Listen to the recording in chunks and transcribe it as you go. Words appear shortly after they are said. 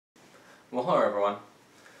Well, hello everyone.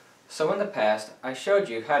 So in the past, I showed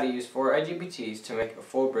you how to use 4 IGBTs to make a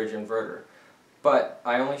full bridge inverter, but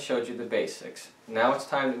I only showed you the basics. Now it's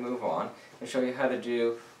time to move on and show you how to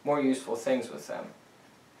do more useful things with them.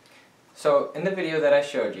 So in the video that I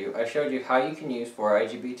showed you how you can use 4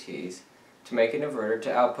 IGBTs to make an inverter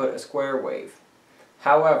to output a square wave.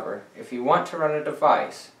 However, if you want to run a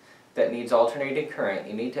device that needs alternating current,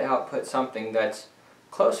 you need to output something that's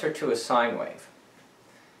closer to a sine wave.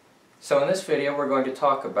 So in this video we're going to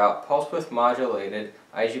talk about pulse width modulated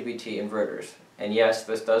IGBT inverters. And yes,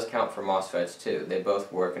 this does count for MOSFETs too. They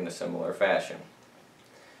both work in a similar fashion.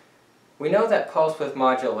 We know that pulse width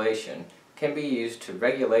modulation can be used to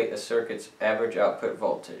regulate a circuit's average output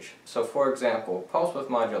voltage. So for example, pulse width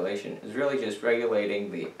modulation is really just regulating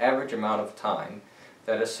the average amount of time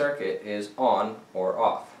that a circuit is on or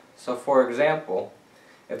off. So for example,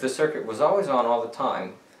 if the circuit was always on all the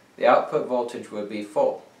time, the output voltage would be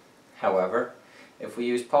full. However, if we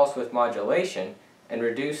use pulse width modulation and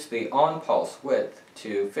reduce the on-pulse width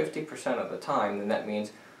to 50% of the time, then that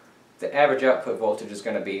means the average output voltage is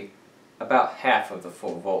going to be about half of the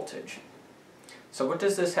full voltage. So what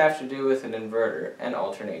does this have to do with an inverter and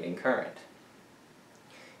alternating current?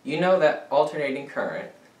 You know that alternating current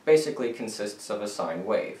basically consists of a sine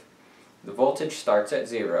wave. The voltage starts at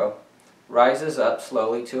 0, rises up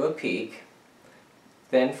slowly to a peak,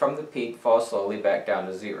 then from the peak falls slowly back down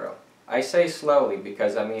to 0. I say slowly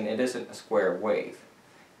because it isn't a square wave.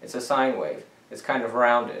 It's a sine wave. It's kind of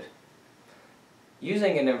rounded.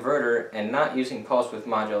 Using an inverter and not using pulse width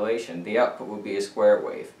modulation, the output would be a square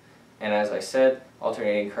wave. And as I said,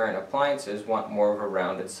 alternating current appliances want more of a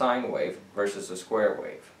rounded sine wave versus a square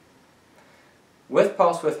wave. With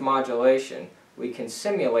pulse width modulation, we can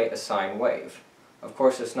simulate a sine wave. Of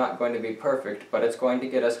course, it's not going to be perfect, but it's going to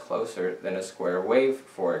get us closer than a square wave,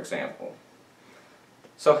 for example.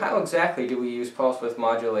 So how exactly do we use pulse width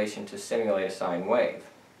modulation to simulate a sine wave?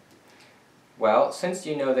 Well, since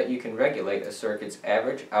you know that you can regulate a circuit's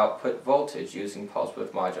average output voltage using pulse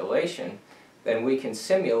width modulation, then we can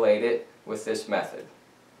simulate it with this method.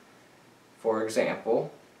 For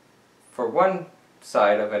example, for one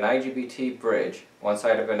side of an IGBT bridge, one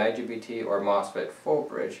side of an IGBT or MOSFET full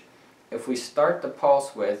bridge, if we start the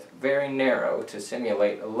pulse width very narrow to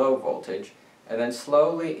simulate a low voltage, and then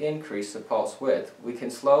slowly increase the pulse width, we can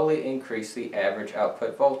slowly increase the average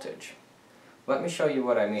output voltage. Let me show you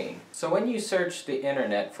what I mean. So when you search the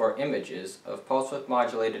internet for images of pulse width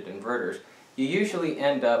modulated inverters, you usually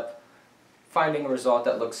end up finding a result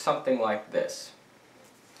that looks something like this.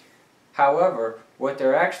 However, what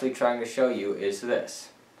they're actually trying to show you is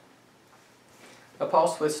this. The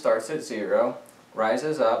pulse width starts at 0,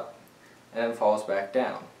 rises up, and then falls back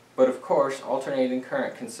down. But of course, alternating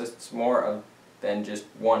current consists more than just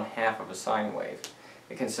one half of a sine wave.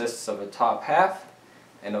 It consists of a top half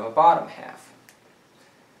and of a bottom half.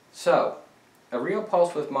 So, a real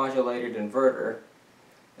pulse width modulated inverter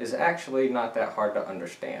is actually not that hard to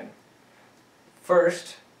understand.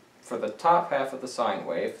 First, for the top half of the sine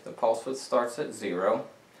wave, the pulse width starts at 0,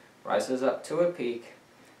 rises up to a peak,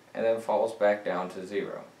 and then falls back down to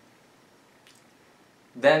 0.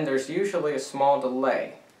 Then there's usually a small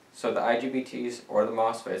delay, so the IGBTs or the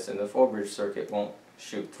MOSFETs in the full bridge circuit won't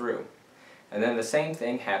shoot through. And then the same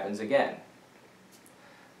thing happens again.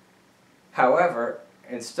 However,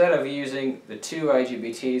 instead of using the 2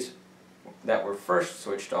 IGBTs that were first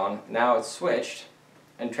switched on, now it's switched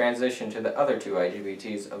and transitioned to the other 2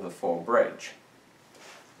 IGBTs of the full bridge.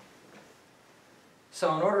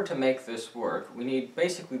 So in order to make this work, we need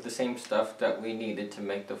basically the same stuff that we needed to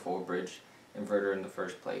make the full bridge inverter in the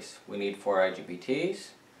first place. We need 4 IGBTs,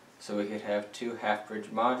 so we could have 2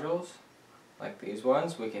 half-bridge modules, like these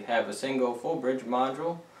ones. We could have a single full-bridge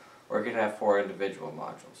module, or we could have 4 individual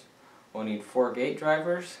modules. We'll need 4 gate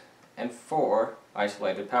drivers and 4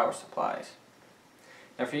 isolated power supplies.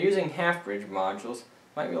 Now if you're using half-bridge modules, it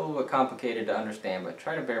might be a little bit complicated to understand, but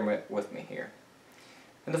try to bear with me here.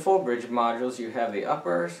 In the full-bridge modules, you have the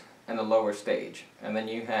uppers and the lower stage, and then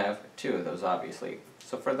you have 2 of those, obviously.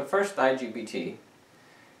 So for the first IGBT,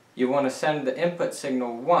 you want to send the input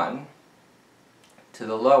signal 1 to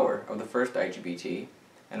the lower of the first IGBT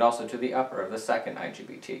and also to the upper of the second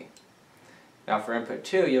IGBT. Now for input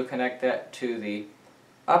 2, you'll connect that to the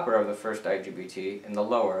upper of the first IGBT and the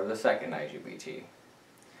lower of the second IGBT.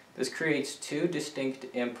 This creates 2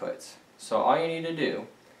 distinct inputs. So all you need to do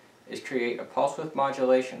is create a pulse width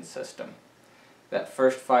modulation system that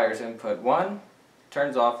first fires input 1,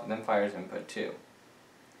 turns off, and then fires input 2.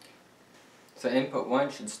 So input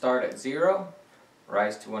 1 should start at 0,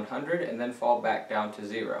 rise to 100, and then fall back down to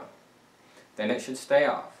 0. Then it should stay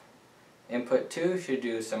off. Input 2 should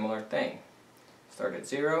do a similar thing. Start at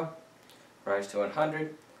 0, rise to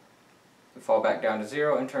 100, fall back down to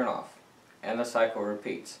 0 and turn off. And the cycle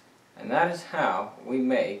repeats. And that is how we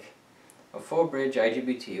make a full bridge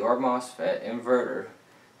IGBT or MOSFET inverter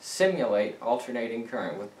simulate alternating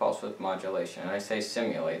current with pulse width modulation. And I say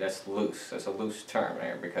simulate, that's loose. That's a loose term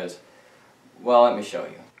there because, well, let me show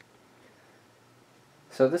you.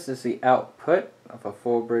 So this is the output of a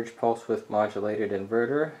full bridge pulse width modulated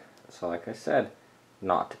inverter. So like I said,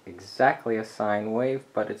 not exactly a sine wave,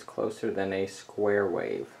 but it's closer than a square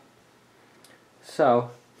wave. So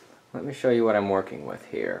let me show you what I'm working with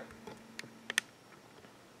here.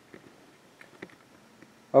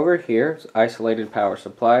 Over here is isolated power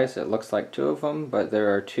supplies. It looks like 2 of them, but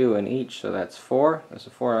there are 2 in each, so that's 4. There's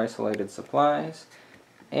 4 isolated supplies.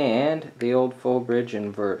 And the old full bridge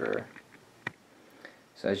inverter.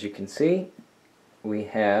 So as you can see, we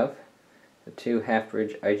have the 2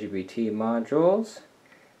 half-bridge IGBT modules,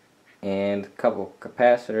 and a couple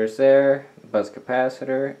capacitors there, the buzz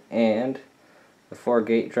capacitor, and the 4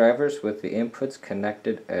 gate drivers with the inputs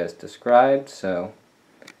connected as described. So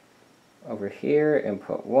over here,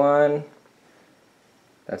 input 1,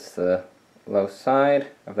 that's the low side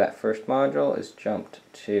of that first module, is jumped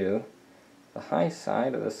to the high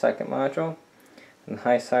side of the second module, and the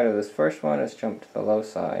high side of this first one is jumped to the low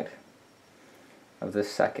side of the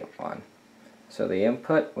second one. So the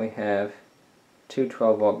input, we have 2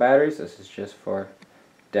 12-volt batteries. This is just for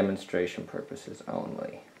demonstration purposes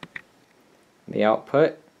only. The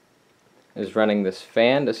output is running this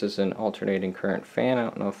fan. This is an alternating current fan. I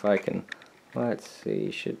don't know if I can, let's see,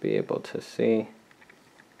 you should be able to see.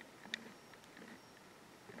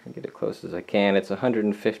 I'll get it close as I can. It's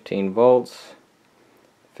 115 volts,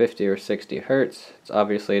 50 or 60 hertz.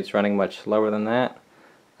 Obviously it's running much slower than that.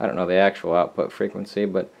 I don't know the actual output frequency,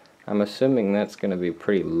 but I'm assuming that's going to be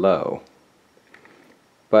pretty low.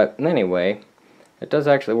 But anyway, it does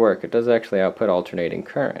actually work. It does actually output alternating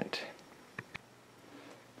current.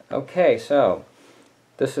 Okay, so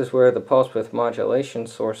this is where the pulse width modulation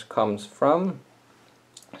source comes from.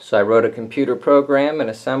 So I wrote a computer program in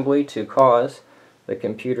assembly to cause the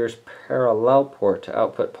computer's parallel port to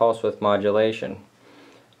output pulse width modulation.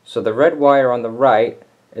 So the red wire on the right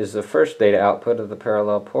is the first data output of the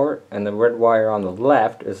parallel port, and the red wire on the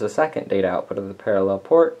left is the second data output of the parallel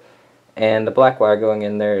port, and the black wire going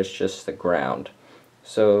in there is just the ground.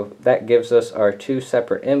 So that gives us our 2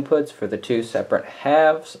 separate inputs for the 2 separate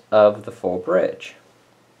halves of the full bridge.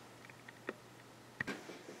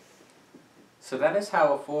 So that is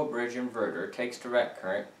how a full bridge inverter takes direct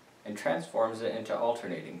current and transforms it into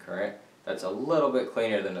alternating current that's a little bit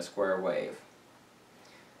cleaner than a square wave.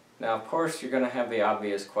 Now of course you're going to have the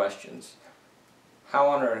obvious questions. How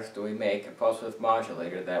on earth do we make a pulse width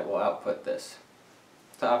modulator that will output this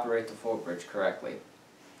to operate the full bridge correctly?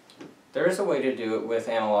 There is a way to do it with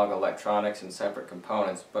analog electronics and separate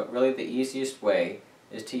components, but really the easiest way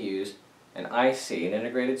is to use an IC, an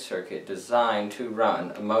integrated circuit, designed to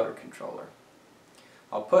run a motor controller.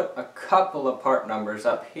 I'll put a couple of part numbers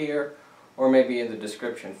up here, or maybe in the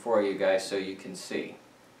description for you guys so you can see.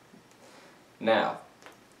 Now,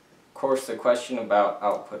 of course, the question about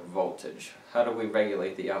output voltage. How do we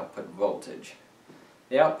regulate the output voltage?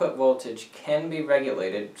 The output voltage can be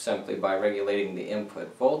regulated simply by regulating the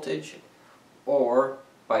input voltage or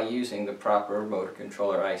by using the proper motor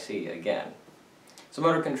controller IC again. So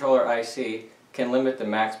motor controller IC can limit the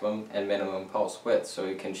maximum and minimum pulse width, so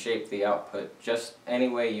you can shape the output just any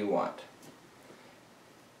way you want.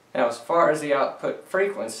 Now as far as the output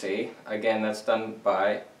frequency, again that's done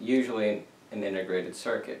by usually an integrated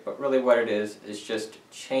circuit, but really what it is just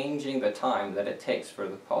changing the time that it takes for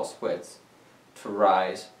the pulse width to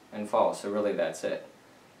rise and fall, so really that's it.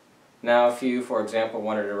 Now if you, for example,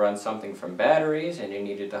 wanted to run something from batteries and you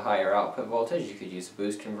needed a higher output voltage, you could use a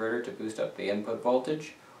boost converter to boost up the input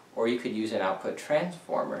voltage, or you could use an output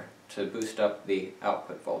transformer to boost up the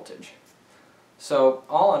output voltage. So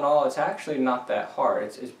all in all, it's actually not that hard.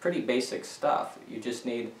 It's pretty basic stuff. You just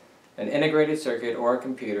need an integrated circuit or a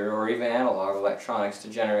computer or even analog electronics to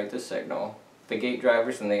generate the signal. The gate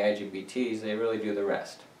drivers and the IGBTs, they really do the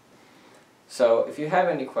rest. So if you have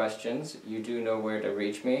any questions, you do know where to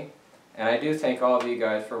reach me. And I do thank all of you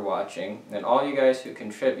guys for watching, and all you guys who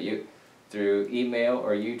contribute through email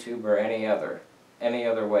or YouTube or any other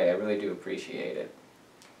way. I really do appreciate it.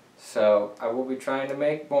 So I will be trying to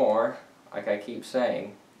make more, like I keep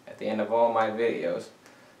saying, at the end of all my videos.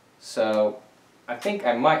 So I think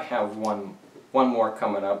I might have one more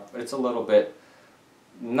coming up, but it's a little bit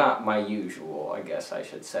not my usual, I guess I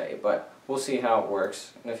should say. But we'll see how it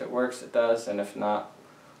works. And if it works, it does, and if not,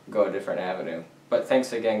 go a different avenue. But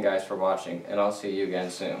thanks again guys for watching, and I'll see you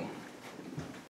again soon.